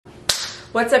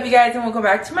What's up, you guys, and welcome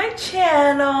back to my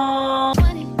channel.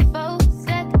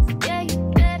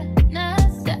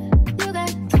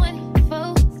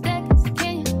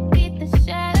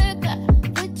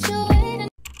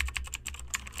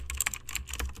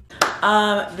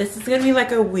 This is gonna be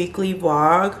like a weekly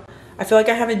vlog. I feel like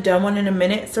I haven't done one in a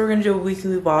minute, so we're gonna do a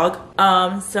weekly vlog.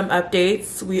 Some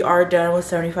updates. We are done with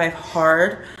 75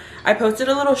 hard. I posted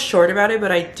a little short about it,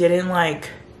 but I didn't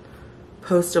like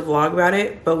post a vlog about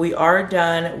it. But we are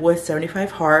done with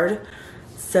 75 hard.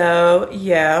 So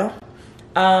yeah,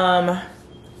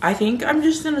 I think I'm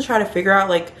just gonna try to figure out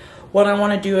like what I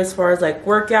want to do as far as like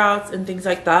workouts and things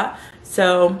like that.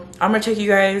 So I'm gonna take you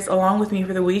guys along with me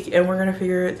for the week, and we're gonna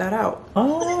figure that out.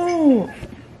 Oh,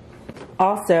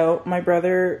 also my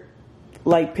brother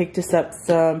like picked us up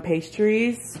some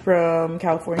pastries from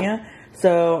California,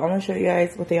 so I'm gonna show you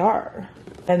guys what they are.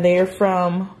 And they are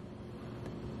from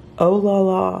Oh La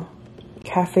La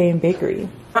Cafe and Bakery.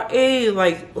 Got a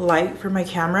like light for my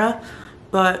camera,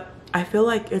 but I feel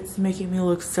like it's making me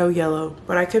look so yellow,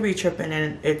 but I could be tripping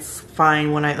and it's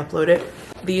fine when I upload it.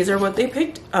 These are what they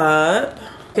picked up.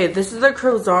 Okay, this is the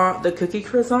croissant, the cookie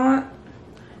croissant.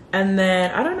 And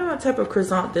then I don't know what type of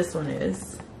croissant this one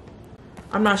is.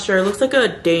 I'm not sure. It looks like a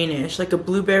Danish, like a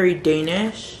blueberry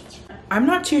Danish. I'm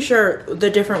not too sure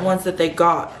the different ones that they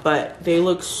got, but they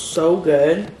look so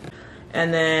good.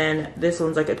 And then this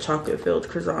one's like a chocolate filled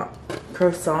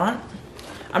croissant.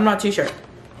 I'm not too sure.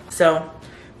 So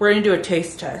we're gonna do a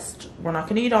taste test. We're not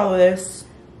gonna eat all of this,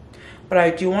 but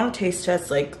I do want to taste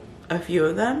test like a few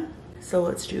of them. So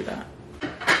let's do that.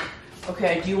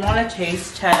 Okay, I do want to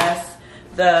taste test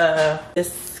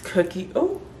this cookie.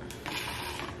 Oh,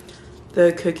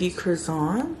 the cookie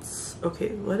croissants.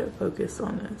 Okay, let it focus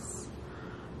on this.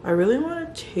 I really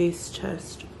want to taste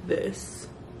test this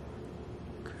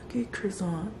cookie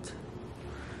croissant.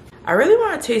 I really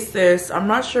want to taste this. I'm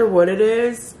not sure what it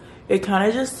is. It kind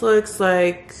of just looks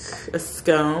like a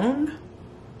scone.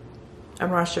 I'm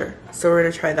not sure. So we're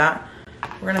gonna try that.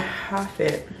 We're gonna half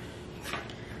it.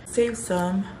 Save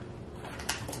some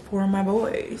for my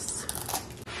boys.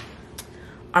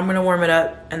 I'm gonna warm it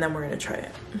up and then we're gonna try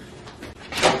it.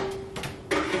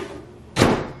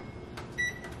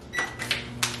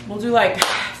 We'll do like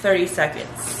 30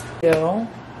 seconds. Feel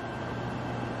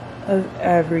of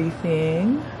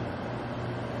everything.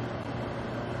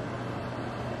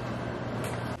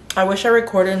 I wish I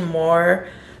recorded more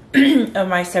of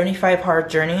my 75 hard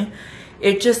journey.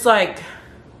 It just like,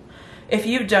 if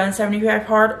you've done 75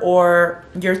 hard or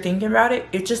you're thinking about it,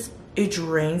 it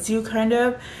drains you kind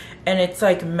of. And it's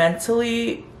like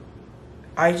mentally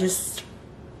I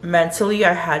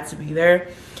had to be there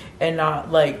and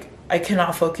not like, I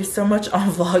cannot focus so much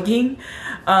on vlogging.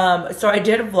 So I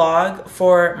did a vlog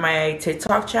for my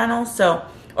TikTok channel,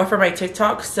 or for my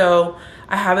TikTok, so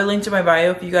I have it linked in my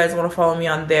bio if you guys want to follow me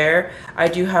on there. I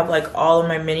do have like all of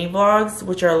my mini vlogs,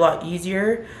 which are a lot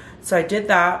easier. So I did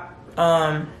that.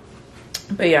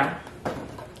 But yeah,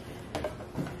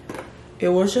 it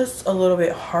was just a little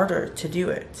bit harder to do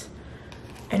it.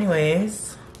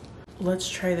 Anyways, let's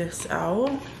try this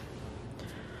out.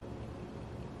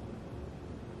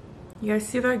 You guys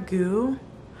see that goo?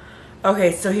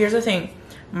 Okay, so here's the thing.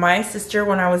 My sister,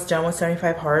 when I was done with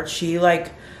 75 hard, she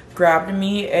like grabbed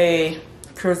me a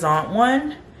croissant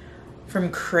one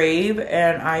from Crave,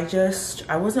 and I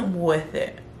wasn't with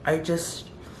it. I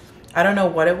don't know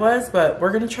what it was, but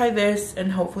we're gonna try this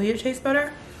and hopefully it tastes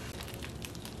better.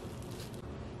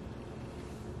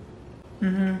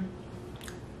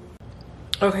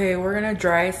 Okay, we're gonna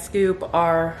dry scoop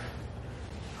our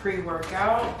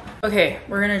pre-workout. Okay,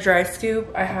 we're gonna dry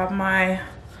scoop. I have my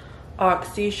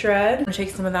Oxy Shred. I'm gonna take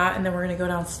some of that and then we're gonna go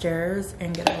downstairs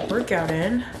and get a workout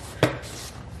in.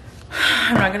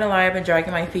 I'm not gonna lie, I've been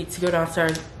dragging my feet to go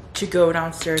downstairs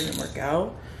and work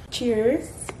out. Cheers.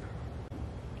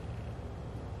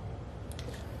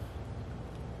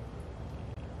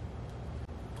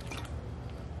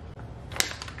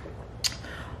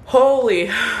 Holy,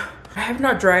 I have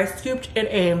not dry scooped in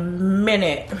a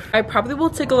minute. I probably will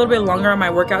take a little bit longer on my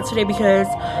workout today because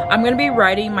I'm gonna be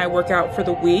writing my workout for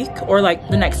the week or like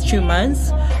the next 2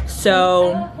 months.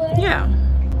 So yeah,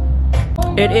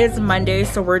 it is Monday,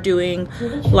 so we're doing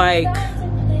like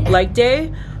leg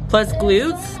day plus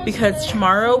glutes because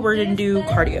tomorrow we're gonna do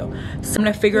cardio. So I'm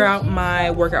gonna figure out my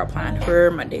workout plan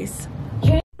for Mondays.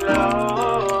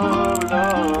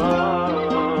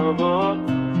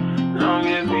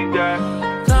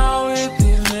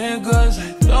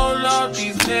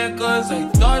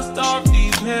 Like dust off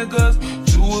these niggas,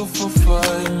 do it for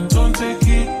fun. Don't take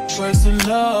it personal.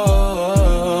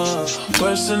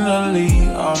 Personally,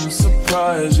 I'm surprised.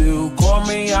 cause you call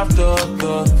me after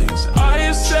the things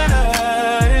I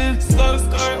said.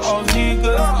 Skirt on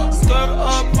niggas, skirt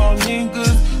up on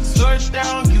niggas, skirt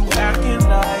down, you acting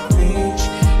like me,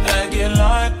 acting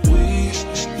like we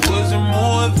wasn't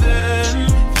more than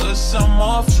a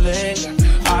summer fling.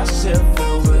 I said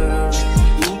farewell,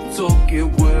 you took it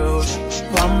well.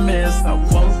 Promise I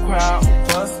won't cry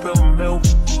or spill milk.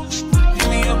 Give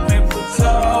me a paper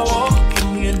towel, give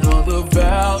me another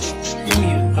vow, give me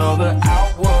another hour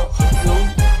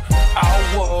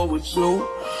with you.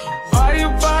 Why you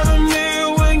bother me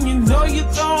when you know you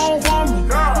don't want me?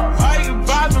 Why you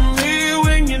bother me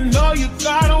when you know you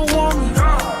got a woman?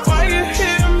 Why you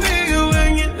hit me when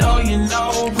you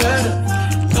know better?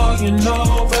 Know you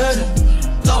know better,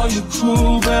 know you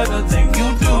cool better than you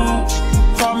do.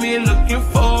 Call me looking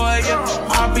for you,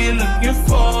 I'll be looking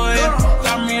for you.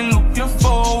 Got me looking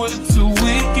forward to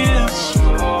weekends.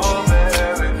 Sure,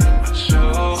 baby,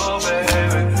 sure,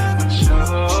 baby,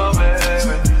 sure,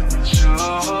 baby,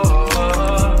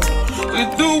 sure. We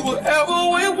do whatever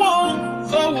we want,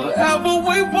 go whatever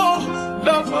we want,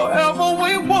 love however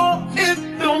we want, it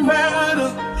don't matter.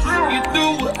 You do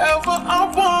whatever I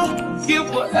want, give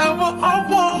whatever I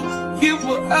want, give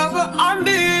whatever I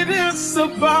need. It's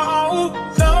about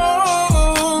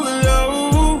love, love,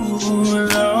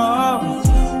 love,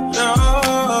 love.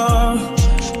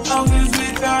 Long as we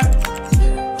got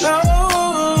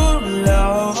love,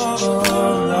 love,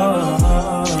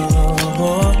 love.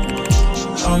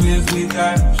 Long as we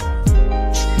got.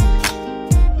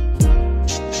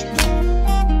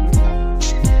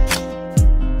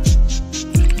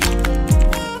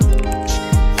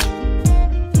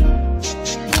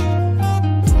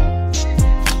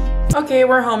 Okay,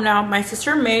 we're home now. My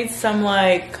sister made some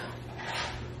like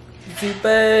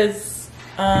Zupa's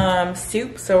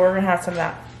soup, so we're gonna have some of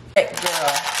that. Hey,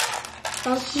 girl.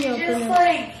 Just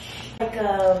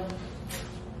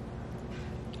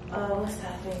what's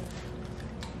that thing?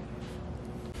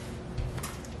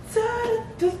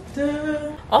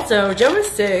 Also, Joe is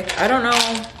sick. I don't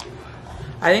know.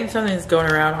 I think something's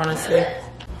going around, honestly.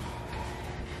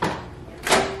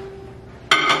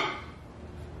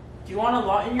 Do you want a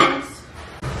lot in yours?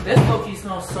 This low-key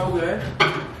smells so good.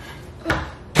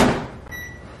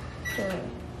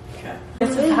 Okay.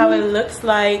 This is how it looks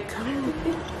like.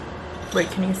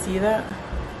 Wait, can you see that?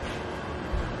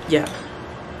 Yeah.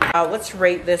 Let's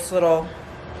rate this little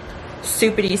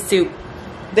soupity soup.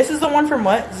 This is the one from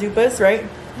what? Zupa's, right?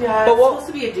 Yeah, but it's supposed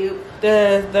to be a dupe.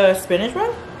 The spinach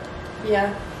one?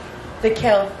 Yeah. The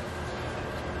kale.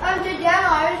 Daniel,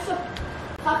 are you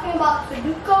talking about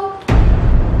Sudoku?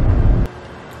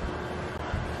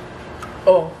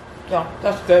 Oh, yeah,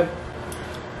 that's good.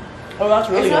 Oh, that's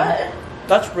really good. That?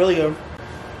 That's really good.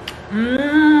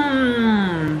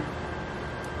 Mmm.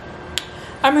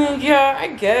 I mean, yeah, I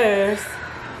guess.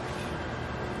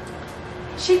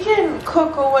 She can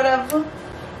cook or whatever.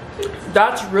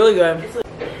 That's really good.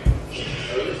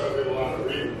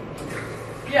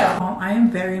 Yeah. I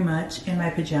am very much in my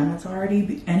pajamas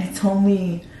already, and it's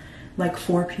only like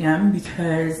 4 p.m.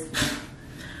 because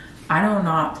I do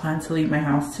not plan to leave my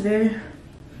house today.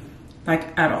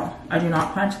 Like, at all. I do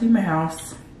not plan to leave my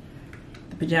house.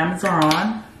 The pajamas are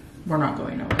on. We're not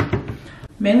going nowhere.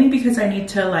 Mainly because I need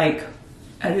to, like,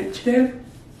 edit today.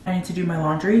 I need to do my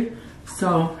laundry.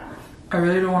 So, I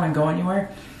really don't want to go anywhere.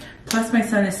 Plus, my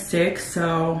son is sick,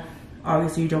 so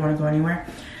obviously you don't want to go anywhere.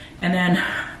 And then,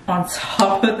 on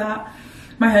top of that,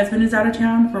 my husband is out of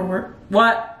town for work.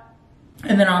 What?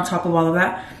 And then on top of all of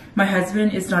that, my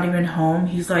husband is not even home.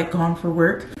 He's, like, gone for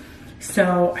work.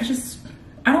 So,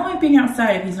 I don't like being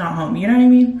outside if he's not home, you know what I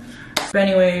mean? But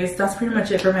anyways, that's pretty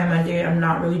much it for my Monday. I'm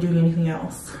not really doing anything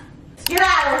else. Get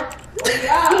out! Get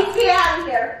out of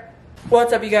here!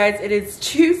 What's up, you guys? It is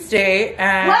Tuesday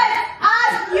and...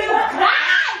 What's up, you guys?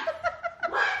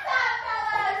 What's up,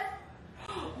 fellas?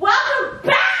 Welcome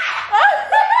back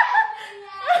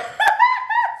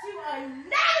to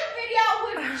another video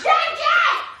with JJ!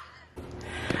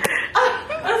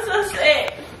 I'm so sick.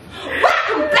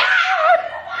 Welcome back!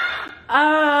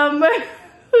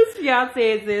 Whose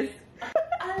fiance is this?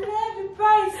 I love you,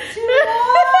 Bryce, too.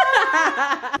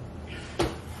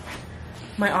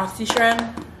 My oxy shred.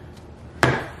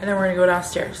 And then we're gonna go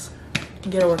downstairs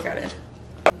and get a workout in.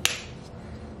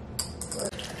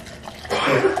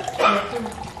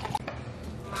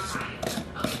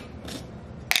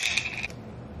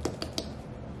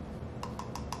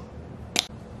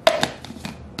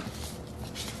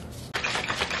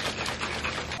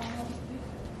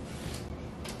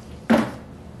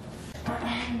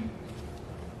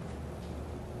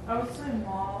 I would say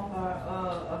mom, but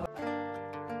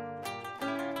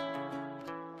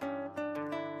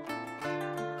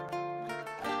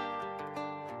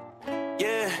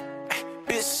yeah.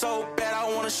 Bitch so bad,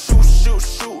 I wanna shoot, shoot,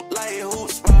 shoot like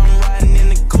hoops while I'm riding in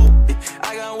the coupe.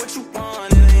 I got what you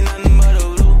want, it ain't nothing but a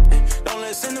loop. Don't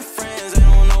listen to friends, they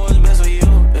don't know what's best for you.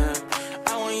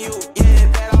 I want you,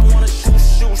 yeah, bad. I wanna shoot,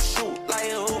 shoot, shoot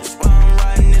like hoops while I'm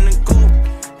riding in the coupe.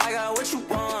 I got what you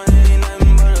want, it ain't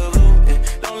nothing but a loop.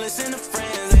 Don't listen to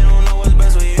friends, they don't know what's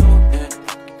best for you.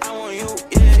 I want you,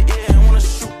 yeah, yeah, I wanna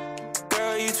shoot.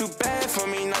 Girl, you too bad for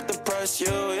me not to press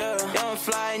you, yeah. Young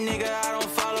fly nigga, I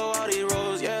don't follow all these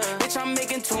rules, yeah. Bitch, I'm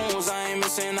making tunes, I ain't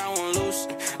missing, I won't lose.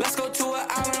 Let's go to an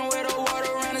island where the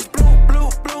water around is blue, blue,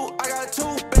 blue. I got 2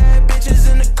 bad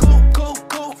bitches in the coupe, coupe,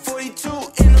 coupe. 42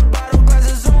 in the bottle,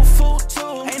 glasses on full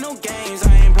too. Ain't no games,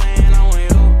 I ain't playing, I want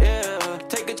you, yeah.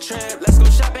 Take a trip, let's go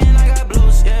shopping, I got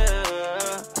blues,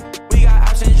 yeah. We got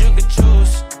options, you can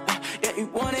choose. Yeah, you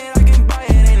want it, I can buy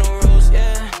it, ain't no rules,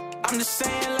 yeah. I'm just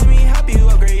saying, let me help you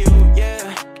upgrade you,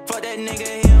 yeah. Fuck that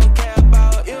nigga, he don't care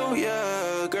about you,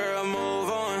 yeah. Girl, move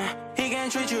on. He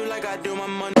can't treat you like I do my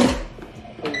money.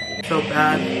 So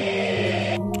bad.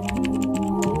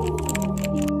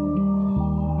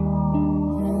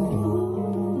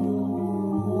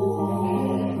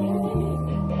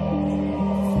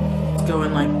 It's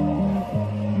going like.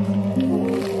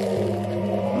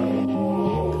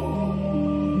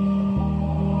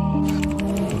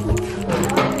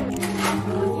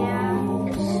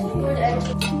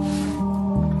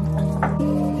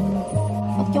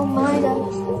 Fuck your mind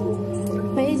up.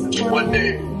 Crazy one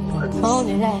day. Hold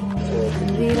it like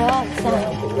read all the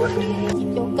time.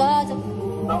 Keep your guards up.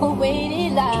 Who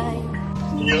waited like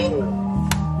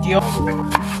Yo.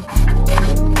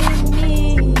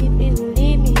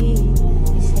 believe me.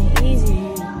 This ain't easy. You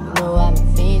know I've been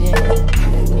feeding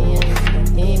me and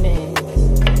demons.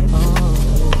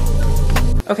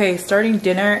 Okay, starting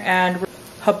dinner and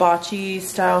hibachi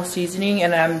style seasoning,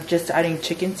 and I'm just adding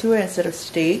chicken to it instead of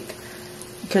steak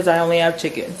because I only have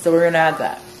chicken, so we're gonna add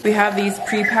that. We have these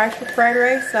pre-packed fried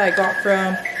rice that I got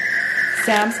from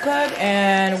Sam's Club,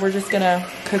 and we're just gonna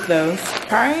cook those.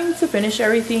 Trying to finish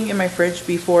everything in my fridge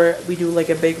before we do like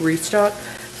a big restock,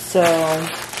 so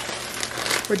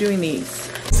we're doing these.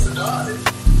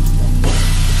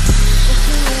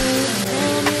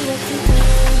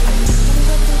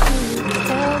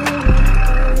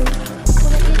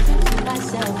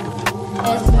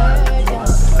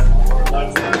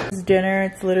 Dinner,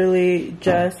 it's literally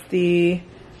just the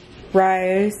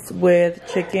rice with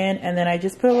chicken, and then I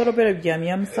just put a little bit of yum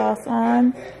yum sauce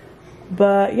on.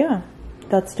 But yeah,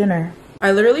 that's dinner.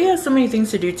 I literally have so many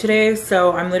things to do today,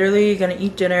 so I'm literally gonna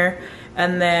eat dinner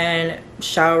and then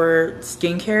shower,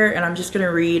 skincare, and I'm just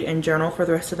gonna read and journal for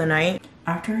the rest of the night.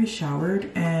 After I showered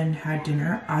and had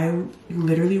dinner, I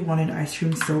literally wanted ice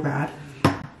cream so bad,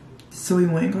 so we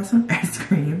went and got some ice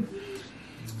cream.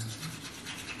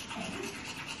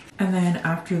 And then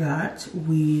after that,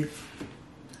 we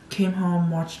came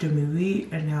home, watched a movie,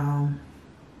 and now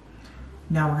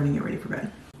we're gonna get ready for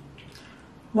bed.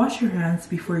 Wash your hands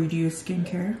before you do your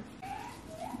skincare.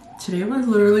 Today was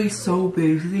literally so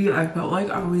busy. I felt like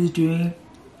I was doing,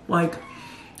 like,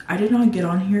 I did not get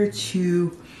on here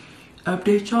to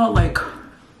update y'all like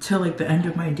till like the end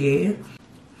of my day.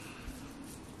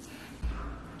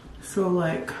 So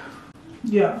like,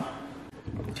 yeah,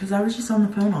 because I was just on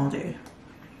the phone all day.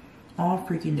 All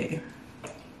freaking day.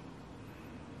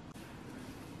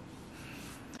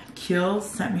 Kiehl's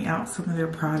sent me out some of their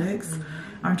products.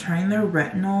 I'm trying their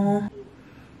retinol.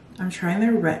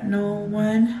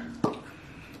 One.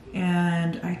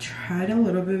 And I tried a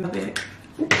little bit of it.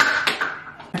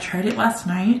 I tried it last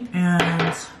night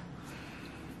and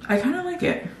I kind of like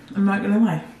it. I'm not gonna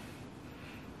lie.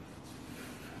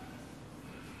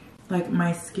 Like,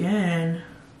 my skin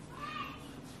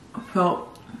felt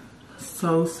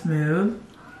so smooth.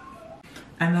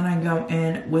 And then I go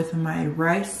in with my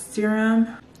rice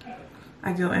serum.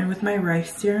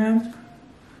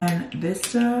 And this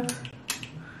stuff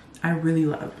I really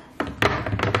love.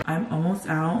 I'm almost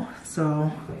out,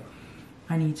 so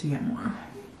I need to get more.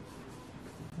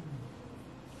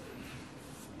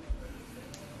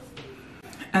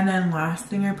 And then last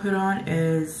thing I put on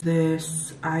is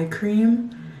this eye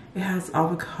cream. It has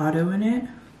avocado in it.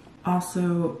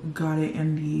 Also got it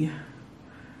in the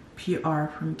PR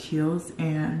from Kiehl's,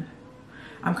 and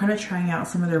I'm kind of trying out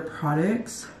some of their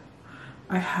products.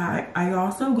 I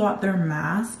also got their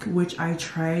mask, which I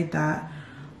tried that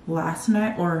last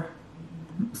night or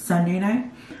Sunday night,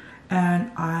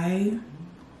 and I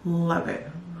love it.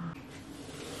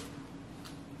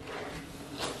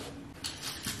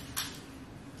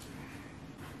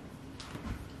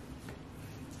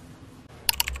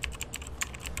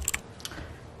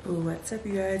 What's up,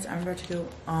 you guys? I'm about to go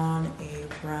on a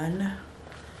run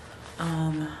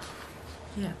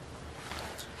Yeah,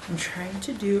 I'm trying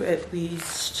to do at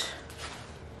least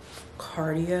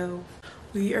cardio.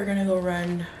 We are gonna go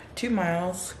run 2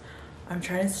 miles. I'm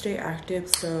trying to stay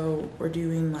active, so we're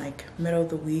doing like middle of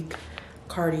the week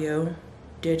cardio.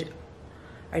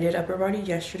 I did upper body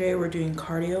yesterday. We're doing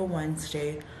cardio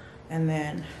Wednesday, and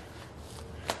then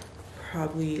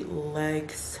probably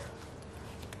legs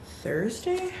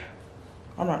Thursday.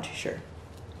 I'm not too sure.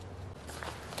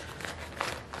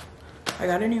 I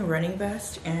got a new running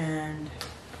vest, and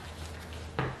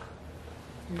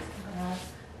here's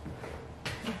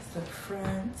the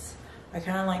fronts. I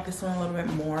kind of like this one a little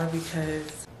bit more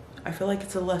because I feel like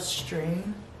it's a less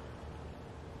strain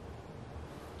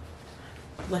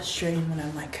when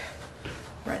I'm like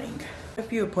running. A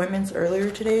few appointments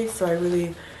earlier today, so I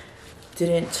really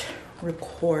didn't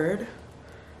record.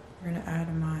 We're gonna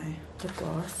add my lip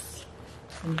gloss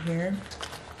in here.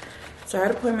 So I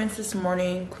had appointments this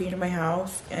morning, cleaned my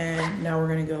house, and now we're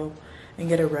gonna go and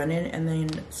get a run in and then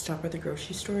stop at the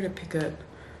grocery store to pick up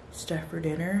stuff for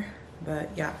dinner. But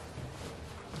yeah,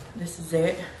 this is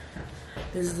it.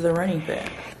 This is the running fit.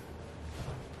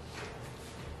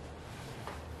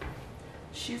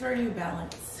 She's our New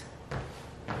Balance.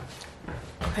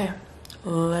 Okay,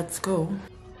 let's go.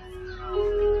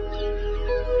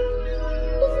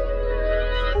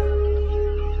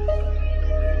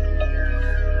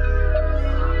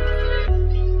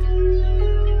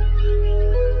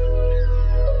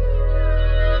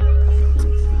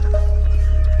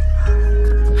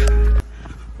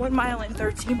 One mile in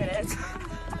 13 minutes.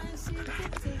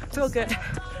 Feel good.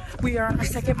 We are on our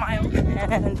 2nd mile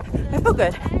and I feel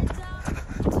good.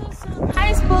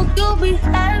 I spoke, you'll be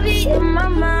heavy in my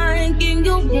mind. Can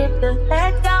you get the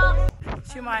heck out?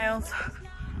 2 miles.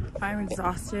 I'm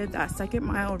exhausted. That 2nd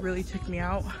mile really took me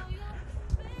out.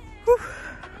 Whew.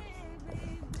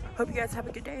 Hope you guys have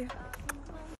a good day.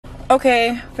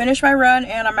 Okay, finished my run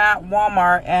and I'm at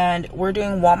Walmart, and we're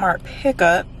doing Walmart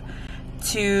pickup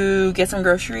to get some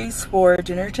groceries for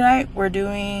dinner tonight. We're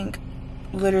doing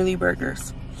literally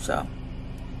burgers, so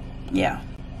yeah.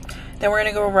 Then we're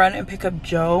gonna go run and pick up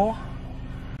Joe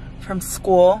from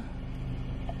school,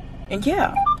 and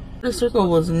yeah, the circle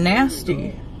was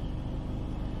nasty.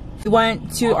 We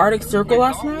went to Arctic Circle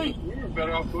last night.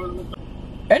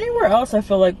 Anywhere else I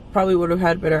feel like probably would have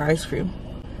had better ice cream.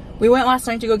 We went last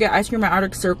night to go get ice cream at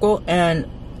Arctic Circle, and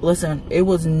listen, it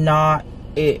was not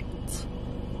it.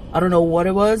 I don't know what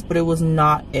it was, but it was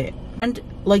not it. And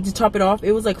like, to top it off,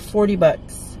 it was like 40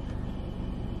 bucks.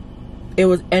 It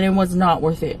was not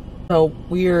worth it. So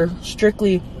we're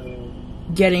strictly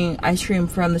getting ice cream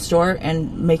from the store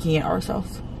and making it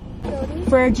ourselves. Jody?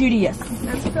 For Judy, yes.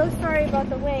 I'm so sorry about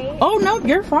the wait. Oh no,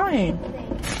 you're fine.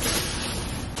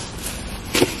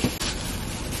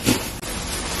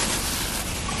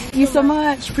 Thank you so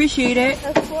much. Appreciate it.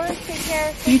 Of course, take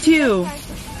care. You too.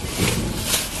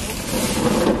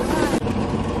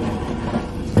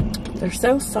 They're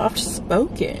so soft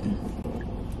spoken.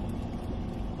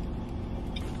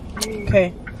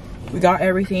 Okay, we got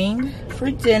everything for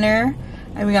dinner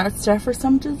and we got stuff for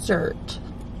some dessert.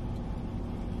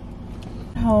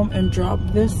 Home and drop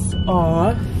this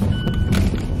off.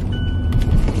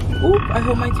 Oop, I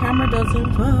hope my camera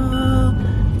doesn't fall.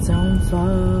 Don't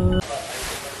fall.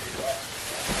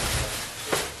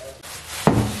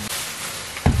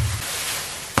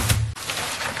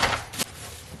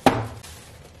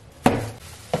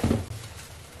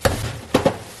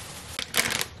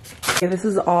 Okay, this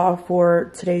is all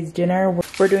for today's dinner.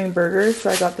 We're doing burgers, so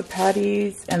I got the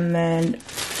patties, and then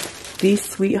these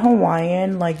sweet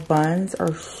Hawaiian like buns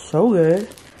are so good.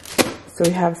 So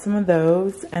we have some of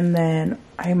those, and then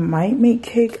I might make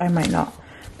cake, I might not,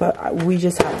 but we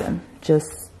just have them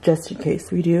just in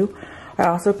case we do. I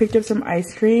also picked up some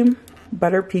ice cream,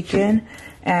 butter pecan,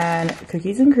 and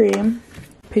cookies and cream.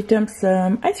 Picked up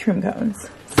some ice cream cones.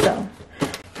 So,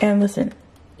 and listen,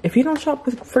 if you don't shop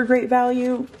for great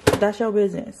value, that's your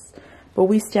business. But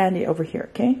we stand it over here,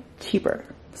 okay? Cheaper.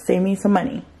 Save me some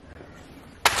money.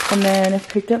 And then I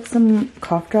picked up some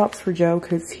cough drops for Joe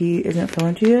because he isn't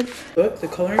feeling too good. Book, the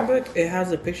coloring book, it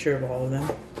has a picture of all of them.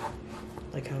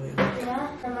 Like how they look. Yeah,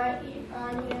 I might eat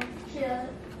on your shit.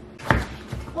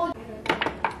 What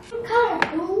kind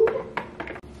of food?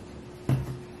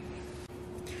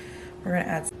 We're gonna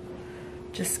add,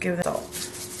 just give it salt.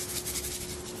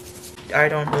 I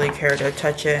don't really care to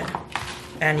touch it.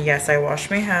 And yes, I wash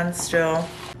my hands still.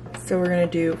 So we're gonna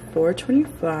do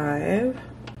 425.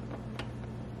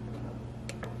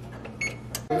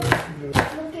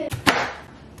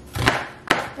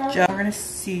 We're gonna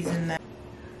season that.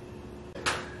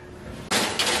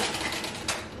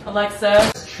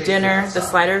 Alexa, dinner. The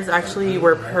sliders actually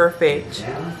were perfect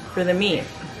for the meat.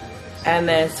 And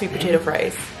then sweet potato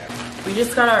fries. We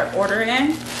just got our order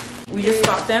in. We just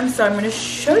got them, so I'm gonna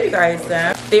show you guys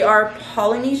them. They are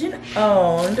Polynesian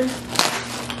owned.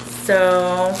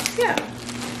 So yeah.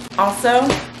 Also,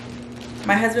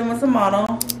 my husband was a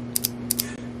model.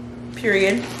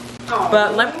 Period.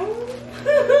 But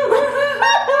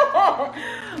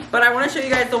but I want to show you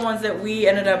guys the ones that we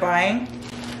ended up buying.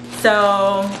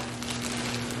 So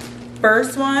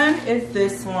first one is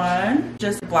this one,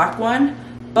 just a black one.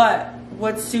 But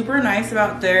what's super nice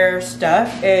about their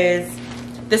stuff is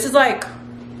this is like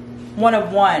one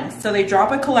of one. So they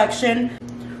drop a collection.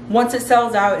 Once it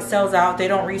sells out, it sells out. They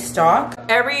don't restock.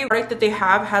 Every product that they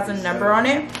have has a number on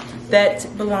it that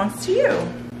belongs to you.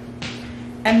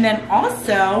 And then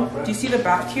also, do you see the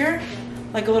back here?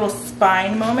 Like a little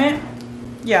spine moment.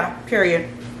 Yeah, period.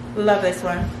 Love this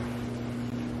one.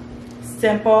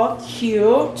 Simple,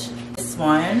 cute. This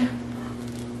one.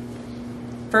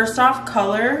 First off,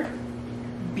 color,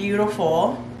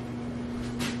 beautiful.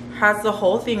 Has the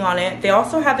whole thing on it. They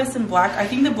also have this in black. I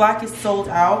think the black is sold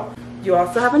out. You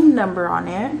also have a number on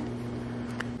it.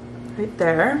 Right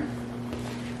there.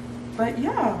 But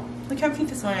yeah, look how cute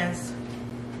this one is.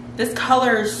 This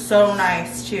color is so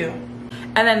nice too.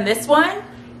 And then this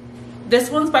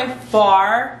one's by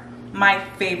far my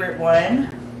favorite one.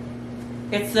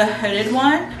 It's the hooded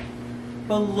one,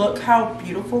 but look how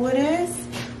beautiful it is.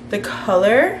 The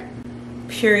color,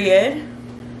 period.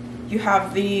 You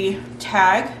have the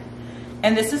tag,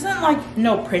 and this isn't like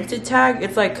no printed tag.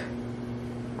 It's like,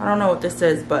 I don't know what this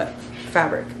is, but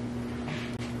fabric.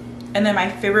 And then my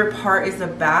favorite part is the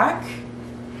back.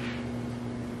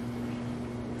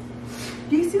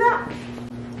 Do you see that?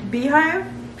 Beehive,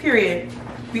 period.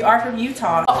 We are from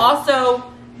Utah. Also,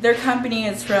 their company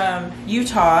is from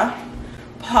Utah,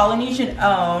 Polynesian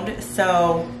owned,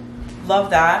 so love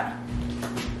that.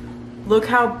 Look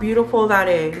how beautiful that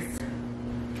is.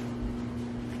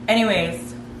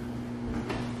 Anyways,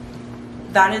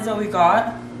 that is what we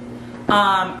got.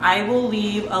 I will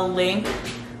leave a link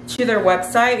to their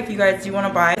website if you guys do want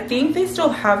to buy. I think they still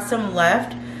have some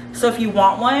left, so if you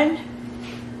want one,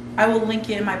 I will link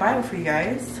it in my bio for you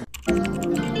guys.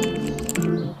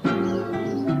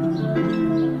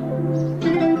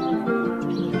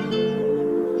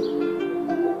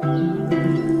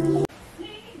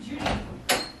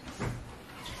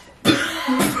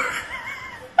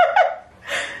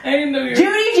 I didn't know you were...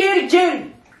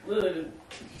 Judy!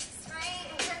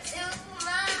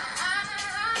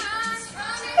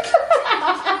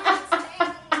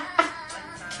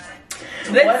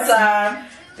 What's up?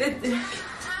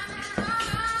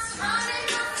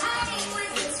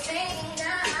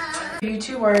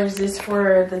 YouTube, or is this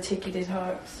for the ticketed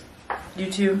talks?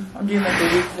 YouTube. I'm doing like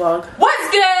a week vlog. What's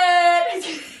good?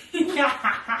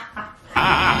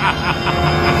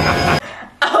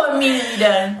 Oh, immediately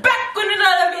done. Back with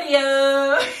another video.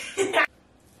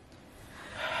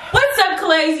 What's up,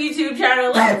 Clay's YouTube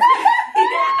channel?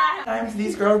 Sometimes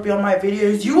these girls be on my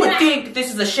videos. You would think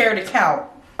this is a shared account.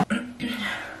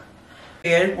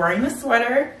 And wearing the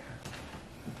sweater.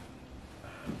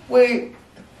 Wait.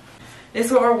 This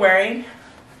is what we're wearing.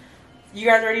 You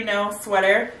guys already know,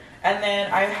 sweater. And then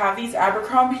I have these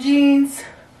Abercrombie jeans.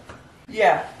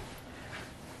 Yeah.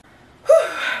 Whew.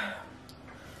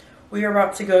 We are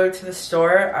about to go to the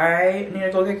store. I need to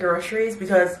go get groceries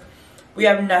because we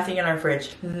have nothing in our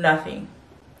fridge. Nothing.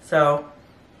 So,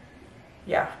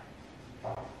 yeah.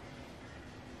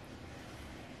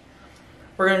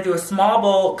 We're going to do a small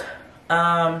bulk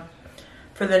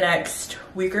for the next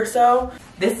week or so.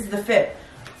 This is the fit.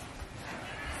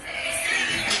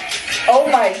 Oh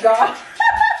my god.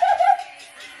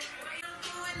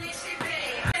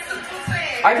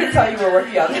 I can tell you were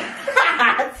working on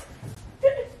that.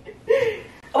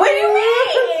 What do you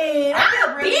mean?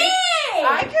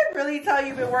 I could really tell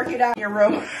you've been working out in your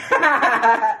room.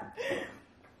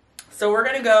 So we're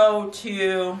gonna go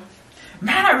to...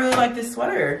 Man, I really like this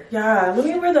sweater. Yeah, let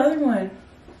me wear the other one.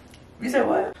 You said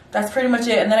what? That's pretty much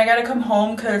it. And then I gotta come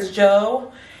home because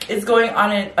Joe is going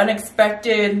on an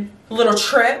unexpected little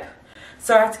trip.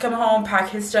 So I have to come home, pack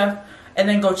his stuff, and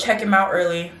then go check him out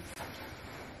early.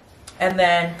 And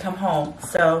then come home.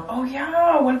 So. Oh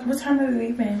yeah, what time are they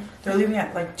leaving? They're leaving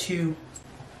at like 2.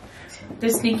 The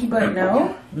stinky butt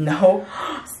no? No.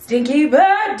 Stinky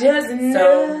butt doesn't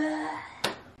know.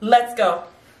 So, let's go.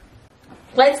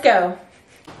 Let's go.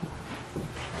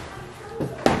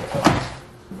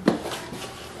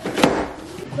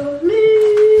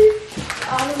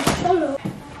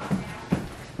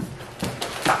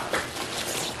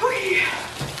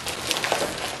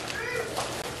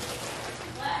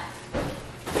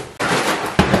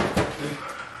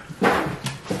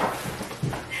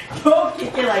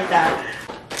 like that.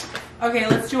 Okay,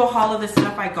 let's do a haul of the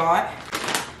stuff I got.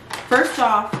 First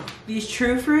off, these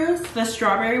True Fruits, the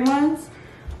strawberry ones,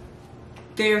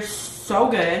 they're so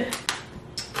good.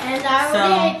 And I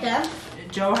already ate them.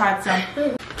 Joe had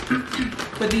some.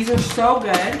 But these are so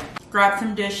good. Grabbed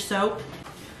some dish soap.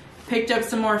 Picked up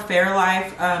some more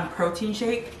Fairlife protein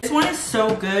shake. This one is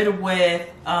so good with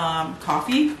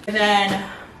coffee. And then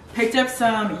picked up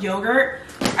some yogurt.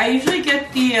 I usually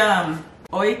get the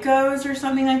Oikos or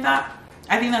something like that.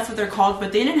 I think that's what they're called,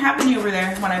 but they didn't have any over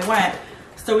there when I went.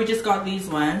 So we just got these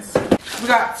ones. We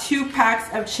got 2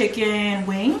 packs of chicken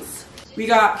wings. We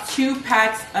got 2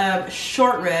 packs of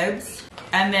short ribs.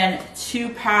 And then 2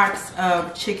 packs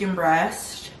of chicken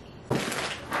breast.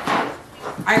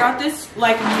 I got this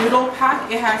like noodle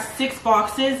pack. It has 6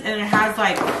 boxes and it has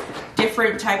like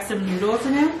different types of noodles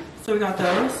in it. So we got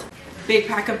those. Big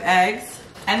pack of eggs.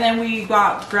 And then we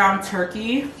got ground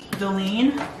turkey, the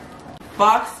lean.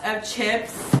 Box of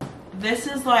chips. This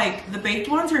is like, the baked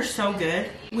ones are so good.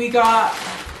 We got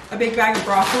a big bag of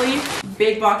broccoli.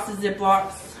 Big box of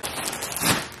Ziplocs.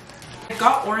 I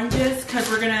got oranges because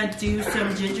we're gonna do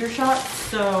some ginger shots.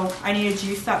 So I need to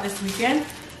juice that this weekend.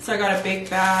 So I got a big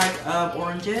bag of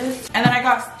oranges. And then I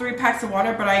got 3 packs of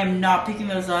water, but I am not picking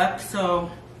those up.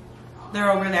 So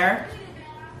they're over there.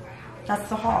 That's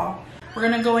the haul. We're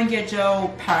gonna go and get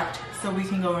Joe packed so we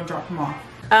can go and drop him off.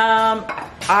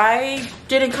 I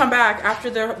didn't come back after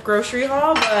the grocery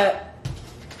haul, but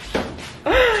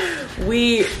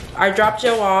I dropped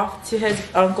Joe off to his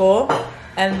uncle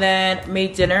and then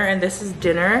made dinner, and this is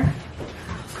dinner.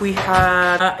 We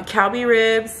had Calbee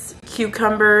ribs,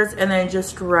 cucumbers, and then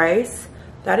just rice.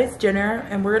 That is dinner,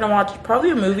 and we're gonna watch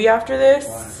probably a movie after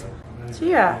this. So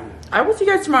yeah, I will see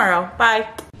you guys tomorrow. Bye.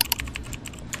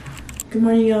 Good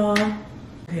morning, y'all.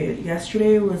 Okay,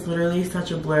 yesterday was literally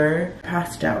such a blur. I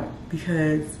passed out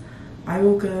because I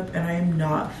woke up and I am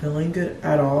not feeling good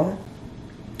at all.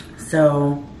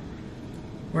 So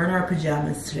we're in our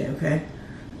pajamas today, okay?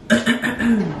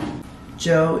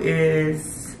 Joe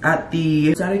is at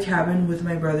the cabin with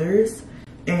my brothers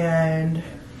and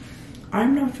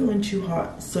I'm not feeling too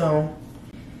hot, so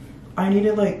I need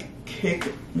to like kick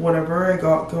whatever I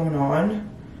got going on,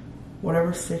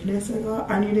 whatever sickness I got.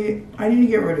 I need to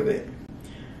get rid of it.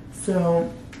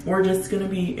 So we're just gonna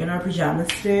be in our pajamas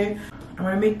today. I'm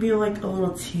gonna make me like a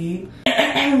little tea.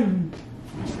 I'm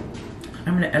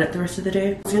gonna edit the rest of the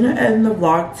day. I was gonna end the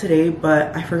vlog today,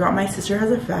 but I forgot my sister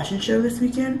has a fashion show this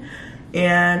weekend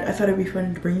and I thought it'd be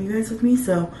fun to bring you guys with me.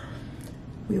 So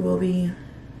we will be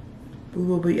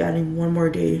adding one more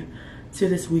day to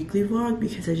this weekly vlog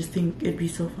because I just think it'd be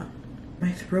so fun.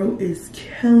 My throat is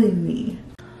killing me.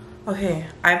 Okay,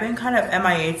 I've been kind of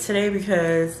MIA today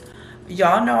because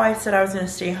y'all know I said I was gonna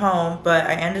stay home, but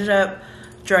I ended up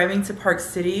driving to Park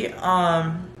City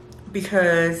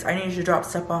because I needed to drop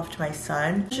stuff off to my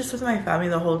son. Just with my family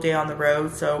the whole day on the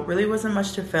road, so really wasn't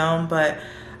much to film, but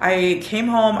I came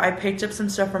home, I picked up some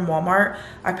stuff from Walmart.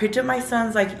 I picked up my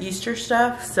son's like Easter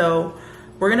stuff, so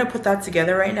we're gonna put that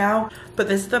together right now. But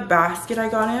this is the basket I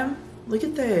got him. Look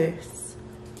at this.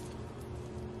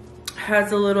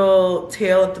 Has a little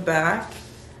tail at the back.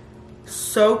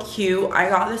 So cute. I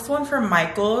got this one from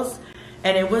Michael's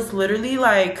and it was literally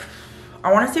like,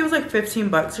 I want to say it was like 15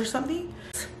 bucks or something.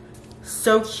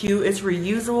 So cute. It's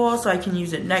reusable, so I can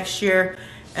use it next year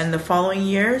and the following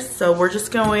years. So we're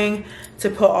just going to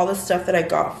put all the stuff that I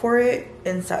got for it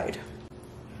inside.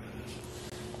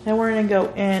 Then we're gonna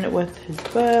go in with his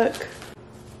book.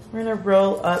 We're gonna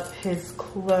roll up his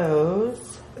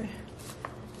clothes.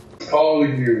 All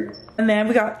of you. And then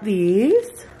we got these.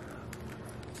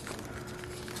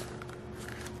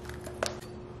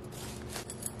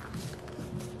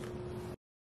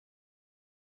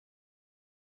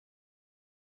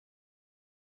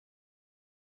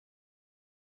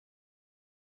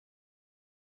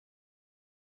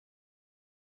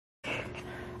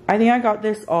 I think I got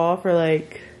this all for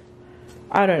like,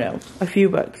 I don't know, a few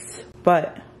bucks.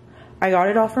 But I got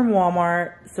it all from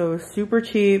Walmart, so it was super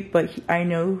cheap, but I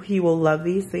know he will love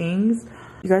these things.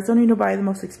 You guys don't need to buy the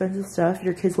most expensive stuff.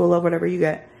 Your kids will love whatever you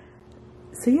get.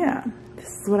 So yeah,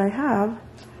 this is what I have.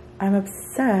 I'm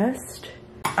obsessed.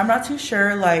 I'm not too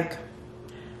sure like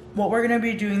what we're gonna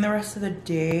be doing the rest of the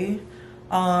day.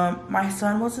 My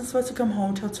son wasn't supposed to come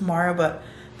home till tomorrow, but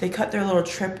they cut their little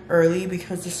trip early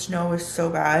because the snow is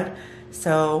so bad.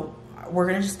 So we're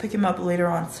gonna just pick him up later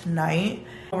on tonight.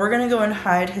 We're gonna go and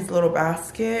hide his little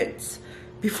basket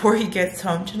before he gets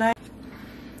home tonight.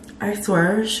 I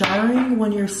swear, showering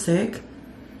when you're sick,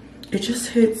 it just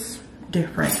hits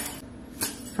different.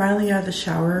 Finally out of the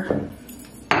shower.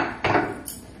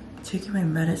 taking my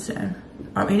medicine.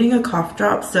 I'm eating a cough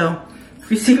drop, so if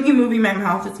you see me moving my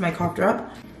mouth, it's my cough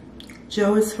drop.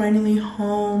 Joe is finally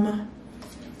home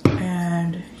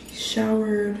and he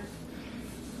showered.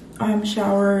 I'm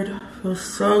showered. Feels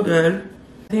so good.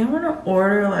 I think I'm gonna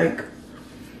order like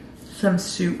some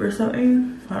soup or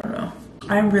something. I don't know.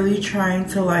 I'm really trying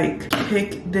to like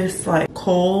pick this like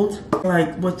cold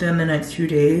like within the next few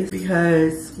days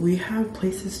because we have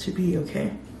places to be,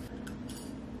 okay?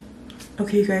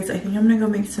 Okay guys, I think I'm gonna go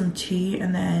make some tea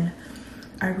and then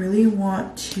I really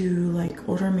want to like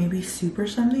order maybe soup or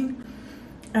something.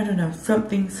 I don't know,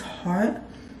 something's hot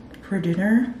for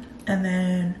dinner, and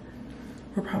then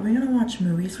we're probably gonna watch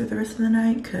movies for the rest of the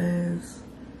night because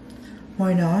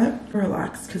why not?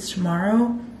 Relax, because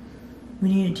tomorrow we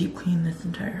need to deep clean this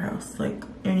entire house. Like,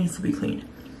 it needs to be cleaned.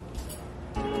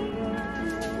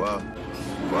 Wow,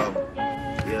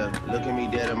 yeah, look at me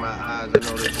dead in my eyes. I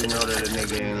know that you know that a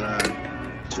nigga ain't lying.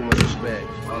 Too much respect.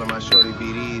 All of my shorty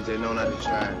BDs, they know not to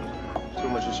try. Too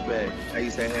much respect. I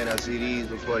used to hand out CDs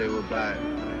before they would buy it.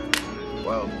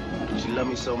 Whoa, she love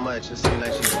me so much, it seems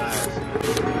like she lies.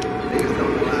 Niggas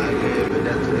don't lie, man, but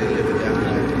that's what they live with their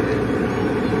eyes, man.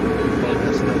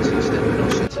 That's no tea, stepping no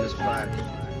shit to this fire.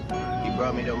 You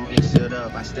brought me the money sealed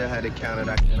up, I still had to count it,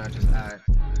 I cannot just hide.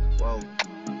 Whoa,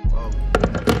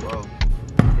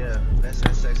 yeah, let's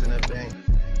have sex in the bank.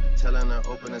 Telling her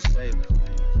open a safe.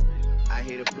 I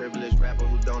hate a privileged rapper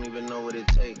who don't even know what it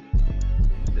takes.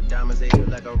 The diamonds, they look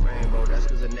like a rainbow. That's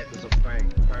cause the necklace of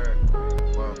Frank. Heard.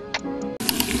 Whoa.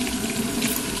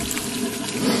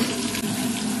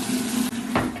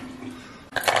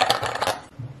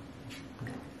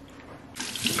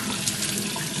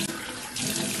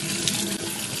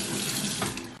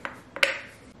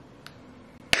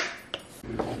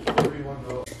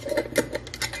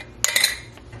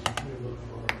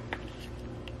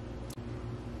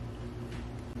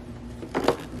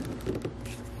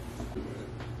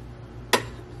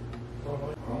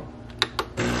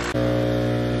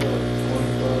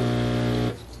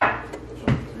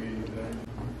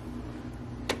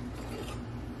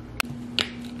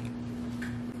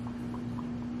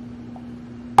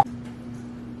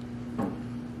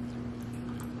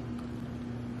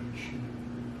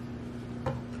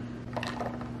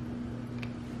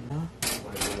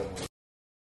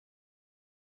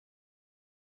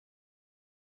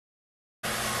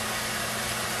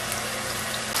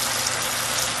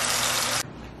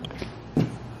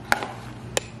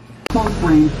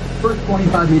 First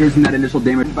 25 meters in that initial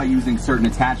damage by using certain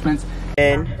attachments.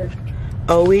 And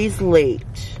always late.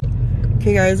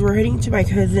 Okay guys, we're heading to my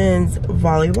cousin's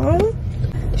volleyball.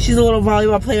 She's a little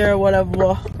volleyball player or whatever.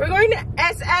 We're going to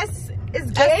SS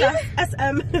is game?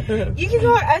 SM. You can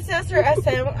call it SS or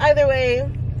SM, either way.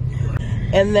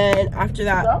 And then after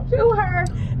that, Don't do her.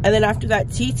 and then after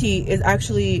that, TT is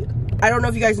actually, I don't know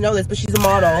if you guys know this, but she's a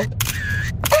model.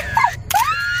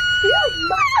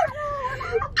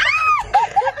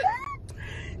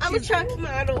 I'm a chunky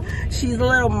model. She's a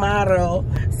little model.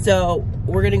 So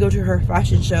we're gonna go to her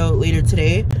fashion show later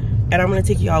today, and I'm gonna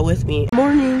take y'all with me. Good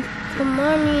morning. Good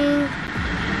morning.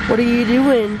 What are you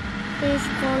doing? Just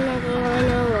gonna go on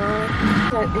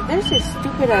a walk. This is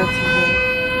stupid out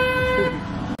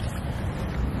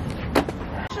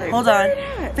Hold on.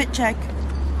 Fit check.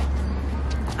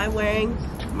 I'm wearing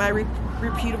my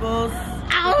reputables.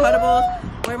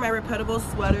 Wearing my reputable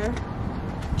sweater.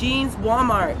 Jeans,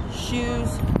 Walmart.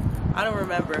 Shoes, I don't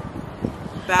remember.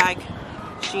 Bag,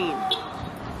 Shein.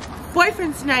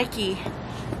 Boyfriend's Nike.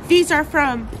 These are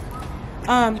from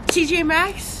TJ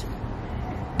Maxx,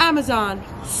 Amazon.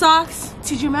 Socks,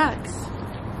 TJ Maxx.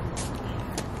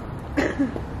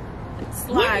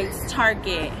 Slides,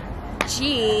 Target.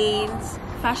 Jeans,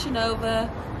 Fashion Nova.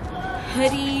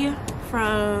 Hoodie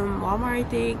from Walmart, I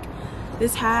think.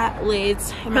 This hat,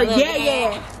 lids. And my little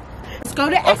bag. Let's go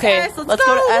to SS. Okay, let's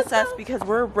go to SS because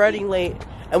we're running late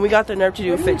and we got the nerve to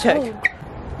do a fit check.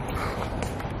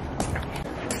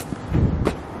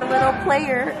 Little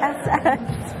player, SS.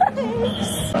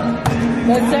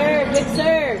 Good serve, good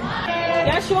serve.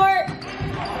 Got short.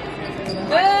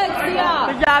 Good, Tia.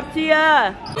 Good job,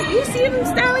 Tia. You see them,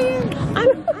 Stallion?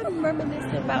 I'm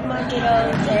reminiscing about my good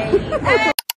old days.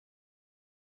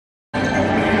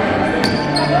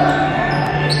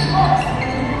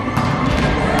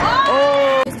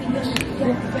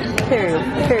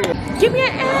 Give me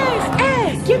an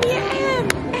S, give me an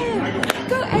M.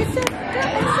 Go S, go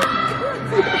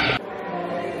S.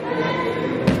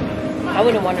 I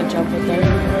wouldn't want to jump with her.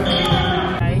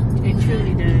 It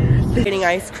truly does. Getting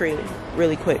ice cream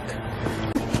really quick.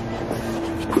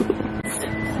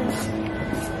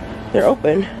 They're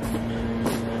open.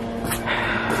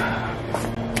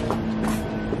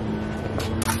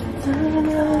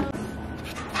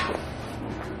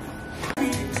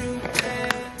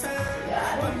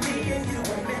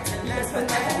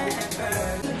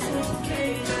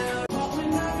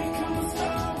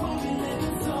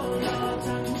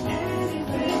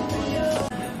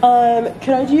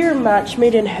 Can I do your match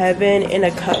made in heaven in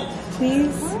a cup,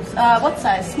 please? What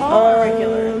size? Small or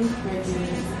regular?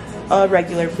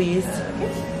 Regular, please.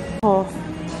 Oh.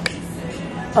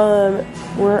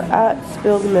 We're at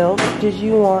Spilled Milk. Did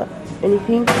you want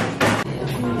anything?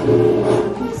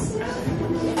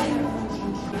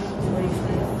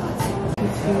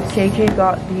 KK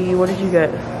got the, what did you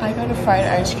get? I got a fried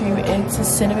ice cream. It's a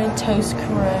cinnamon toast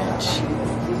crunch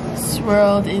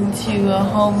swirled into a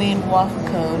homemade waffle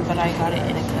cone, but I got it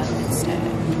in a cup instead.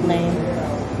 Lame.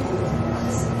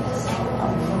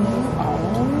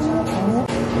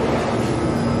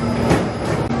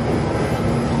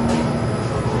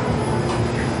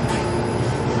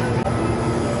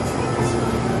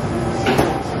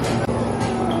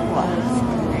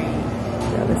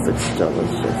 Looks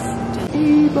delicious.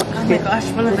 Oh my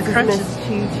gosh, one of the crunches.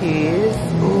 Cheese.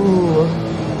 Ooh.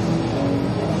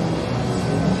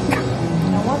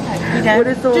 What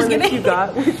is the one that you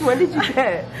got? Which one did you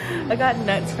get? I got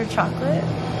nuts for chocolate.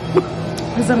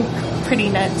 Because I'm pretty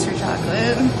nuts for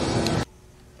chocolate.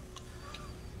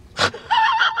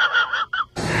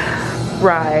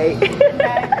 Right.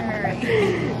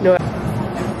 No.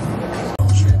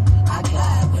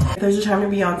 There's a time to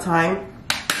be on time.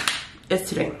 It's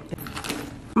today.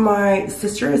 My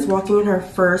sister is walking in her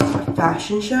first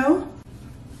fashion show.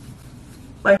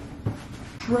 Like,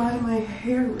 dry my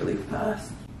hair really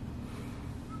fast.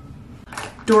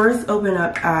 Doors open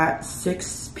up at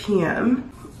 6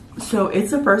 p.m. So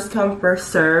it's a first come, first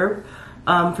serve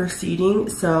for seating.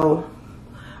 So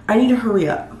I need to hurry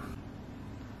up.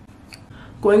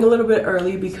 Going a little bit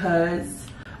early because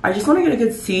I just want to get a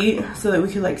good seat so that we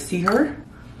can like see her.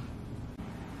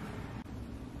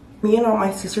 Me and all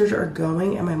my sisters are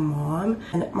going, and my mom,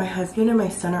 and my husband and my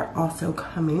son are also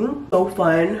coming. So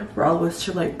fun for all of us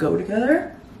to like go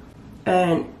together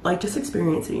and like just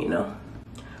experience it, you know.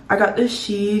 I got this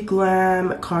Hii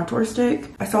Glam contour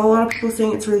stick. I saw a lot of people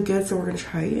saying it's really good, so we're gonna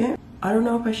try it. I don't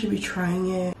know if I should be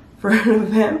trying it for an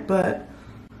event, but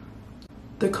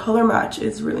the color match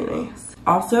is really nice.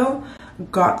 Also,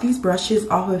 got these brushes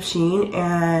off of Shein,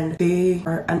 and they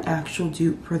are an actual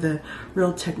dupe for the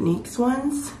Real Techniques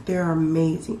ones. They're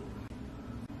amazing.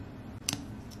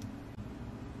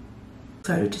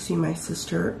 Excited to see my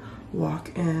sister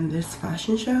walk in this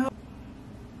fashion show.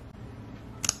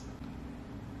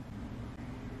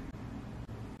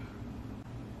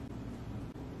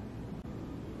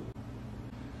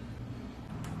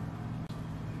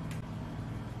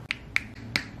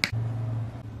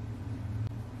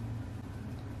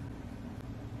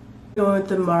 Going with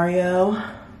the Mario.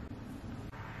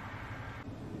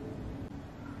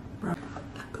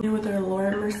 Going with our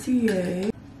Laura Mercier.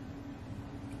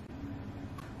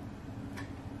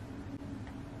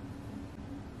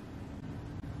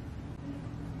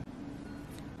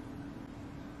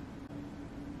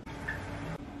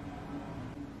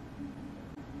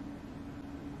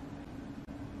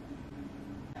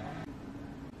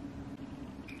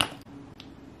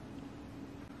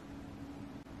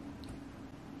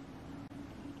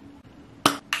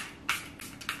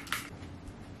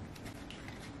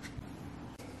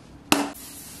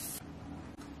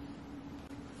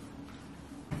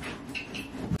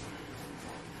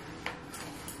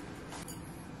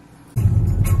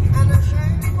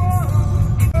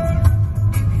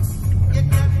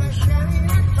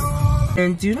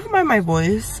 And do not mind my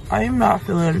voice. I am not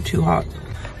feeling too hot.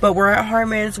 But we're at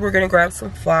Harmon's. We're gonna grab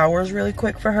some flowers really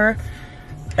quick for her.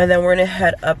 And then we're gonna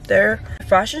head up there.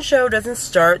 Fashion show doesn't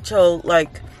start till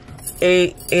like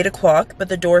 8 o'clock, but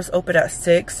the doors open at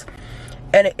 6.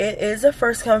 And it is a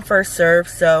first come, first serve.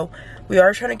 So we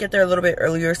are trying to get there a little bit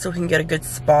earlier so we can get a good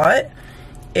spot.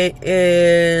 It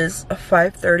is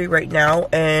 5:30 right now,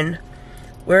 and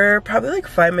we're probably like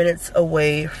 5 minutes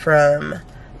away from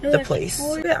the place.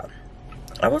 Yeah.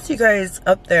 I will see you guys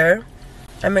up there.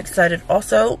 I'm excited.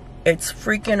 Also, it's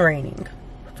freaking raining.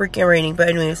 Freaking raining. But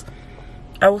anyways,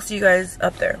 I will see you guys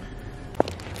up there.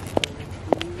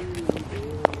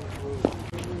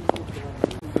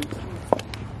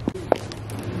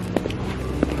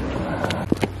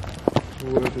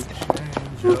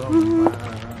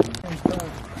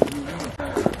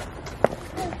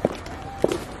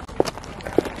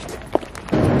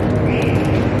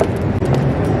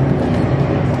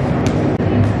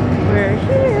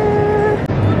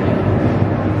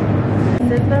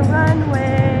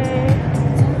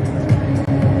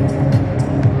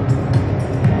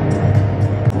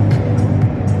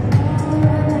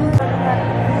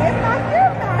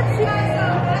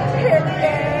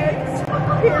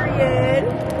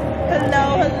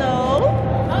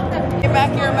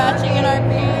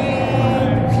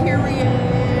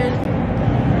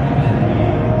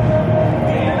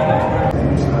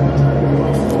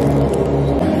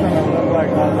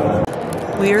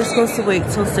 supposed to wait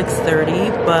till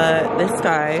 6:30, but this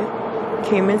guy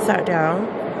came and sat down.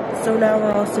 So now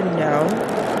we're all sitting down.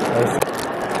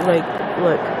 Like,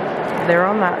 look, they're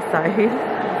on that side.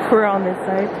 We're on this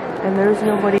side, and there's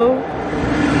nobody.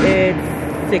 It's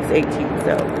 6:18,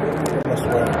 so. That's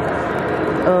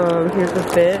right. Here's the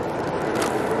fit.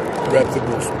 Wrap the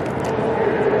goose.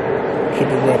 Keep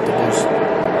it wrap the goose.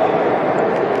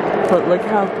 But look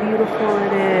how beautiful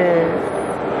it is.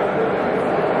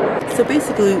 So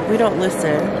basically, we don't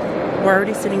listen. We're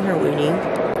already sitting here waiting.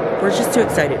 We're just too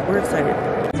excited. We're excited.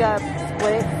 Got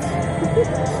split.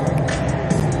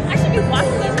 I should be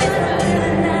watching this video.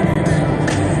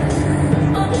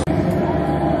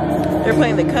 They're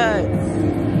playing the cuts.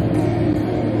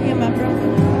 Yeah, my bro.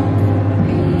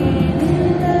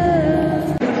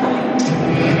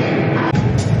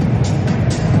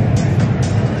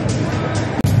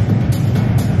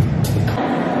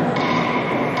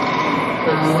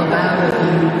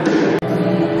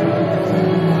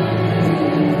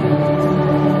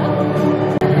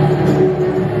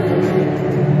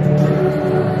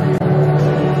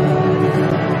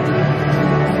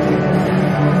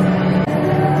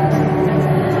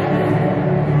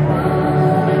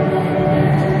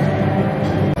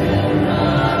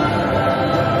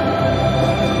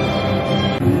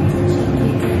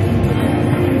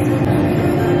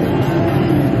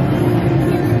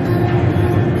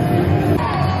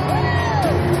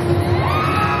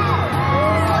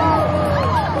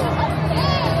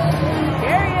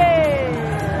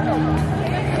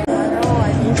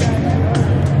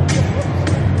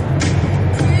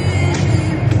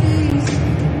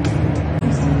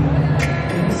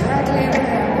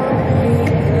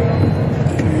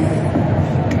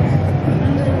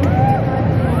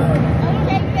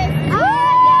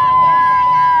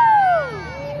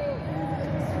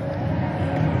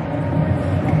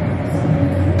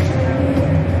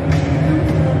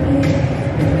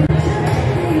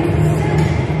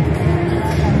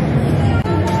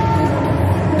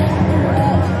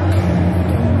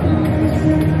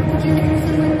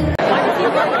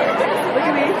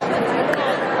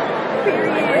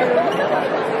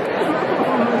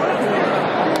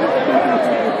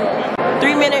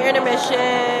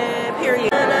 Intermission,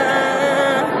 period.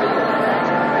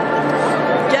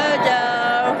 Jojo.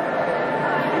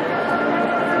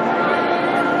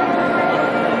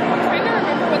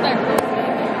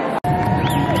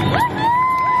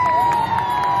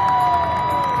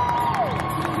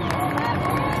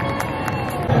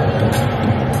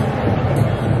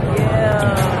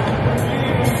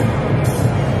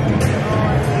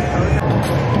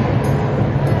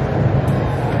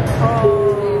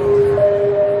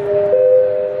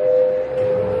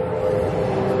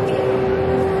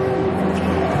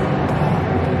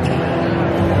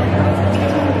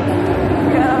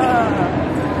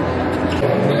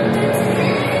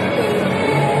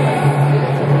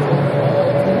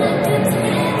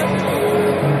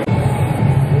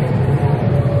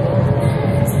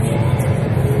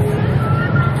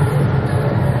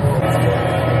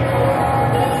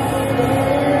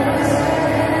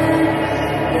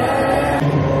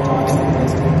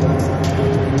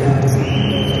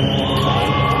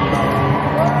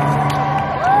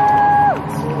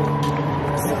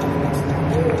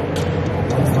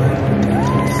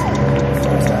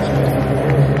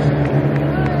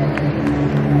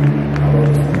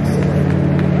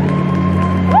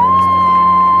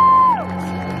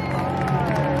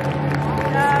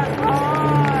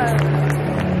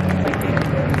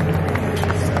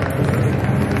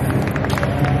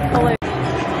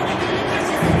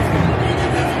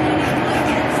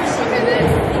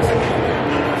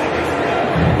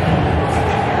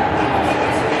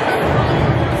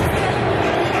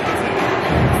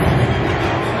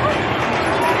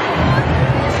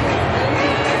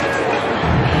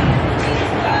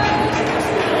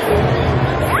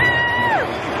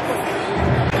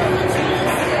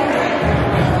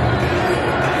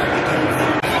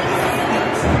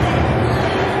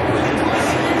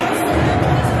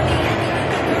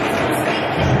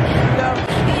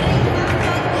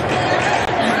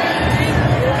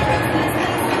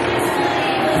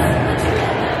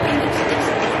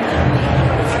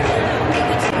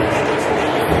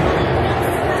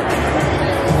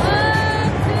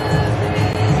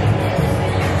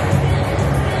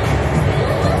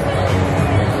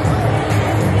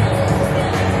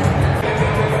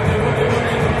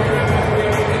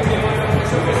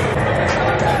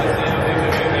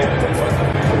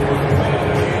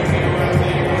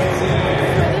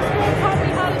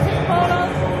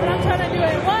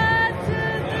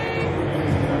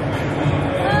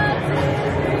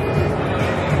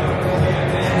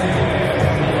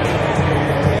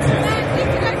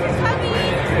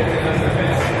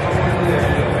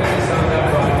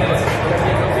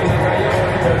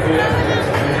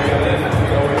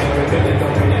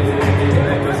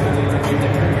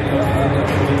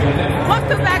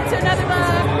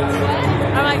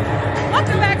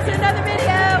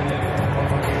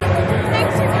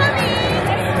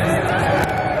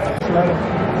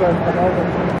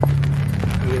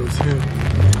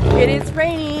 It is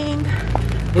raining,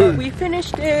 but we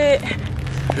finished it.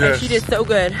 And she did so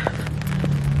good.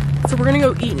 So we're gonna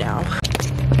go eat now.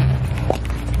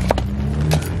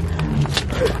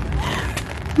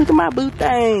 Look at my boo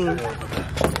thing.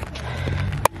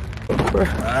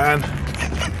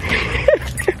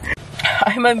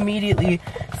 I'm immediately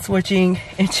switching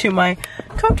into my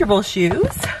comfortable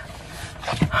shoes.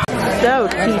 So,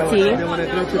 TT,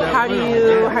 how do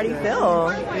you feel?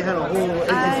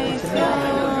 I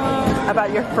feel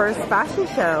About your first fashion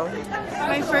show?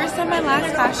 my first and my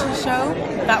last fashion show.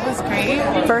 That was great.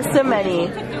 First of many.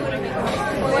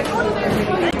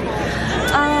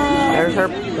 There's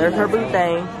her boo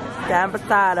thing. Down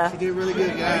beside her. She did really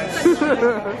good, guys. Really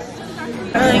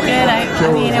good.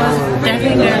 I mean, it was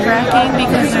definitely nerve-wracking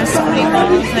because there's so many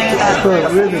models there that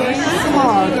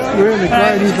We're in the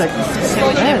car and he's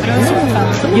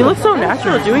like, you look so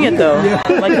natural doing it though.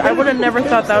 Like, I would have never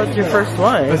thought that was your first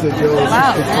one. I said, yo,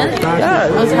 wow. Yeah,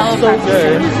 It was hella so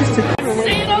good.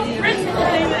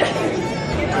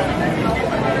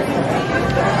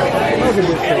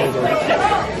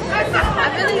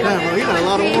 Yeah, bro, you got a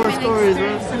lot of war stories, bro.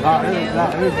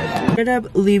 Ended up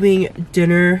leaving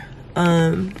dinner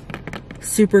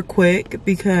super quick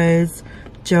because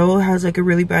Joe has like a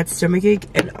really bad stomachache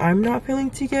and I'm not feeling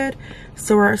too good.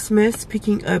 So we're at Smith's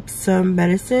picking up some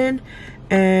medicine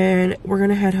and we're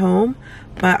gonna head home.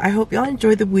 But I hope y'all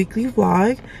enjoyed the weekly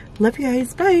vlog. Love you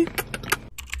guys. Bye.